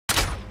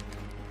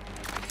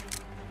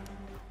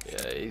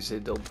easy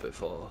done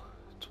before.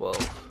 12.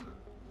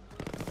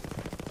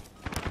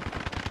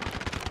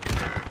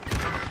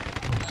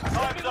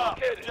 Time's up.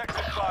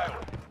 Objective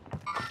failed.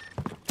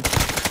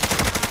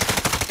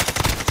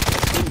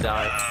 Fucking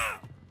die.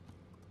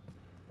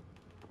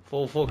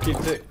 Full fucking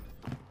tick.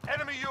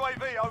 Enemy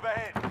UAV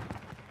overhead.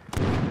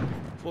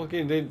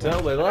 Fucking didn't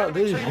tell me that,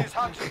 did Enemy you? team is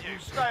hunting you.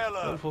 Stay I'm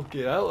alert.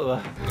 fucking out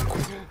of there.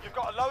 You've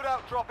got a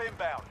loadout drop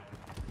inbound.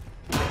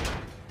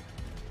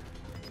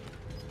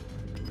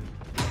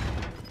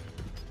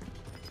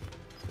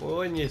 Well,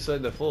 when you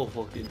said the full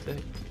fucking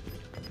tick.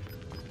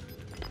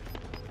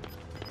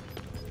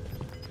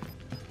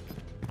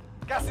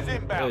 Gas is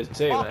inbound. His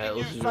teammate Marking was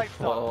you just safe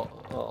zone.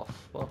 fought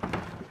off. Fuck.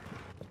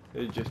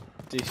 He just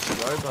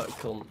destroyed that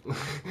cunt.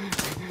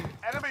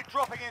 Enemy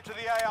dropping into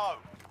the AO.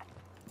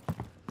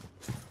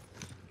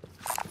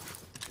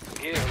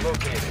 Gear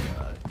located.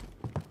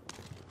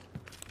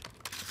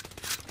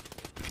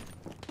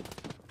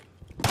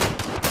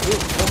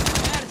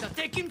 Merda,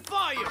 taking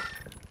fire!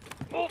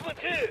 Movement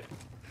here.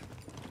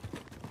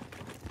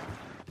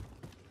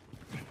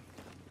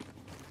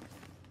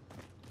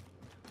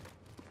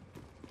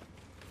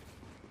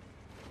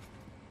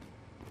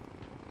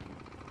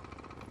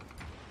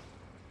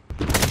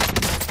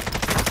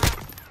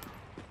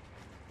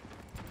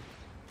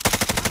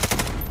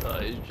 No,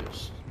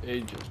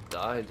 he just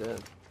died then.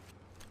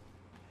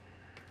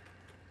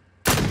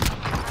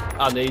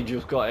 And he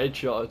just got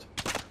headshotted.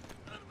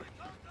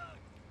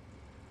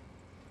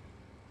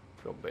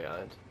 From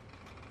behind.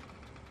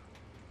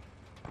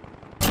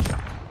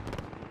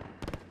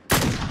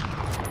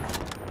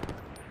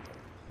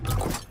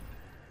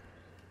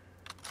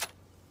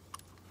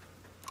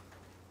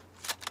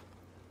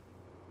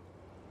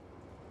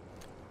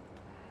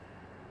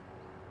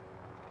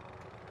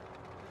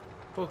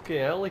 Fucking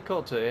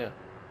helicopter here.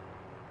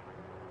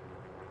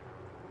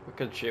 We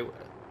can shoot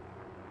it.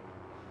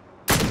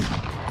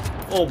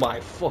 Oh my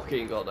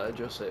fucking god, I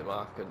just hit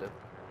Mark and him.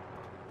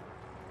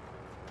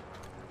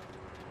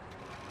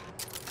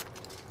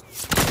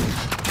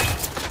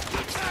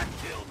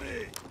 Kill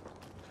me.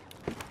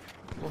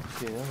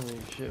 Fucking hell,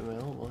 you shit me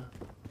up, man.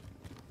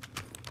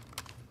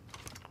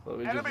 Let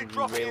me Enemy just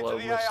dropping into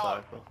reload the my AO.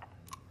 sniper.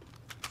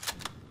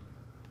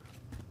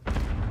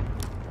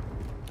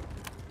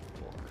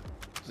 Fuck.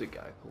 There's a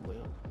guy coming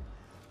up.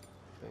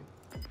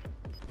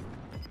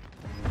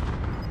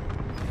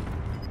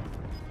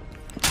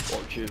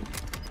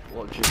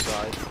 Watch your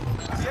side.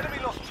 The enemy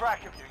lost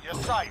track of you. You're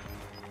safe.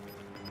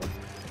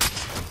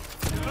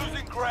 You're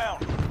losing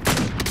ground.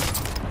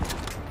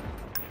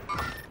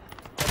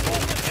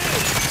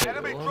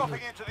 Enemy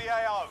dropping into the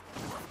AO.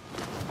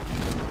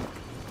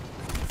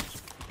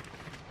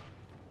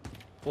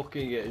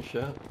 Fucking getting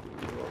shot.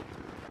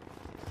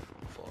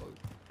 Fuck.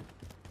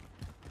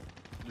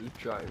 Just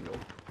trying up.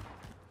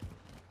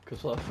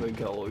 Cause I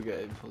think I will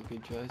get him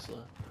fucking chased there.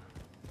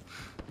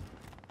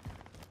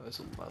 There's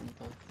a man.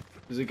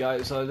 There's a guy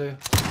outside here.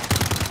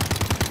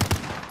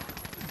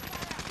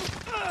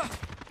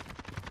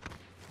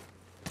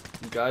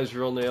 The guys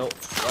are on the hill.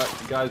 Right,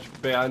 the guys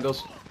behind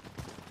us.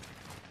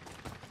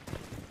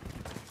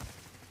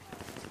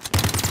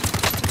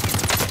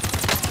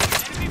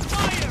 Enemy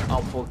fire!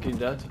 I'm fucking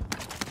dead.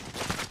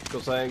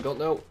 Cause I ain't got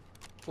no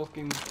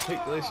fucking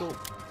pick this up.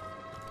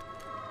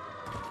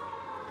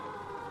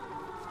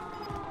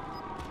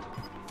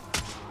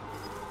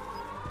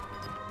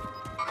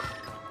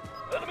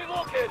 Enemy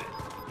located.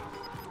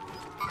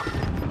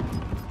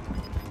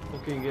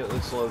 Fucking get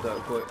this load out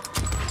quick.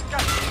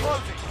 Gas is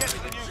closing. Get to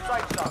the new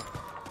safe zone.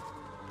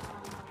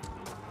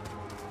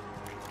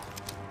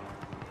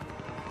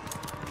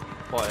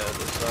 Fire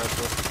the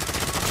sniper.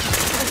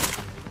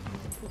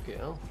 Fucking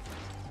hell.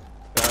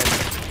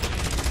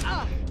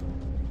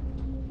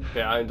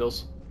 Behind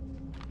us.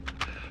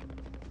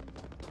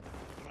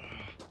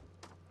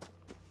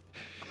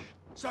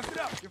 Suck it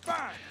up. You're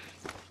fine.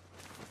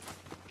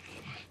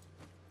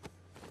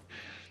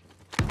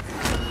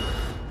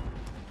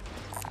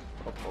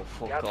 Oh,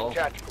 fuck Got some off.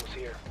 tacticals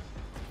here.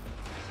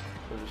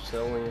 I'm just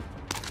telling you.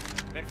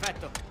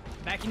 Perfetto.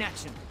 Back in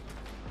action.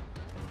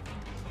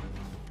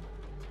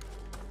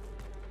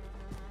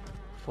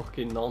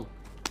 Fucking none.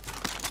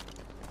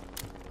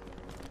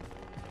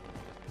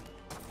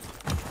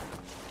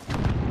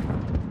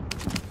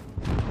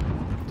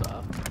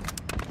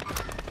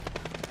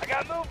 I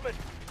got movement.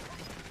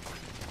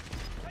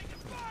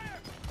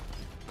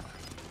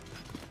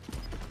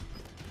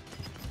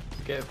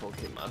 Get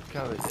fucking mad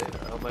carry, dude.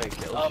 How many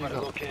kills you Armor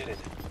got? located.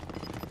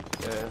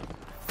 Yeah.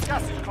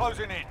 Gas is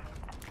closing in.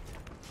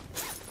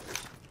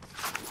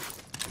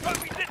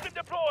 Trophy system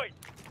deployed.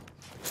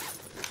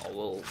 I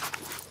will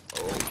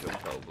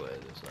jump over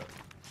it, is that?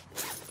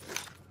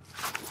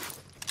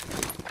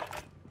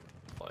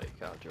 Oh, you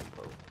can't jump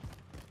over.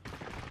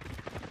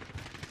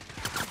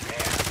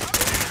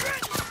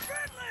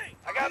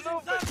 I got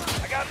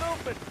movement. I got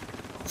movement.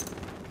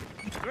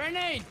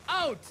 Grenade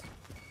out!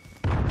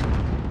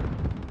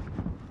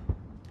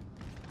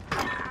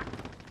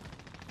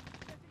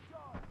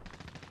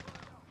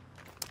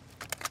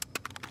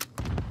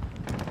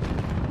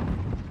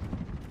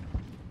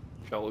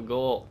 Shall we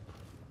go up?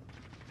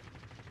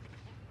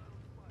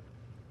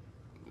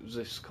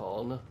 This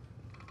corner.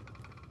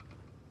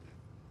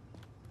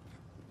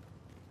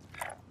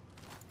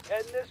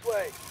 Heading this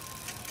way.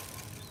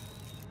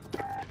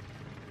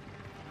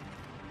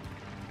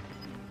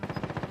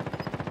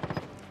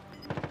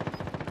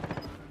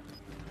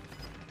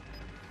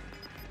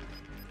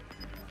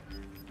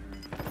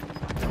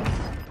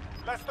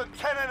 Less than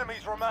 10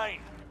 enemies remain.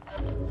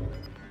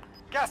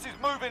 Gas is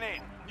moving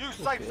in. New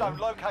safe zone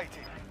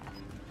located.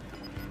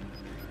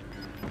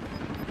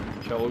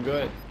 Shall we go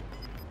in?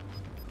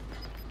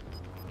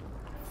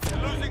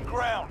 You're losing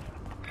ground.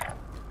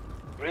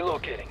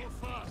 Relocating.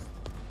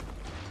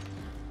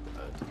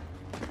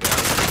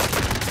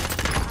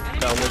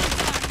 Down one.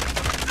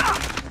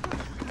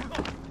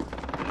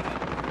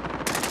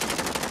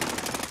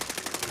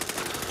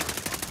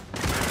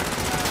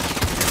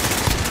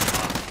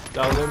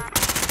 Down one.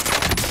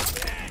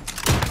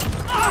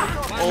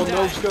 Oh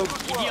no scope.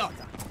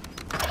 Idiota.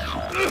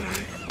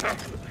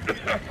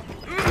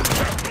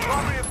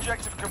 Primary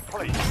objective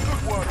complete.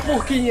 Good work.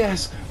 Fucking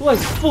yes!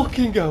 Let's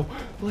fucking go!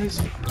 Let's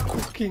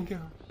fucking go!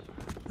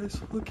 Let's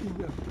fucking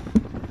go!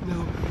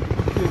 No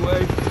fucking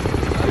way!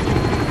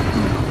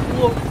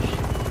 Look!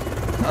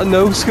 I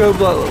no scope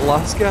like the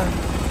last guy.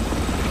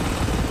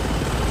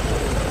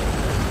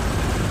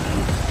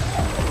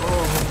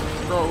 Oh,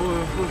 that was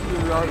a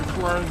fucking right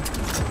plan.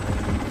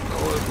 That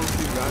was a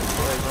fucking right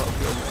plan. That'll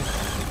be amazing.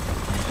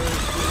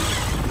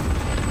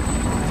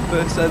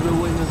 First ever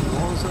win of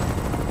Warzone.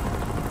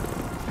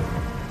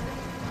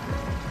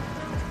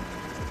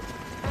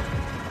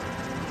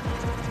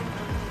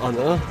 I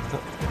know.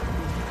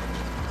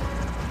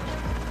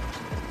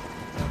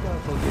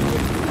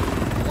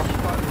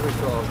 Flashback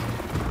record.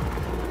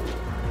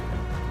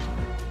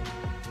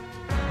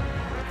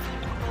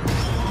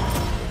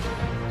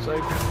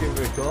 Same fucking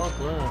record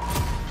there.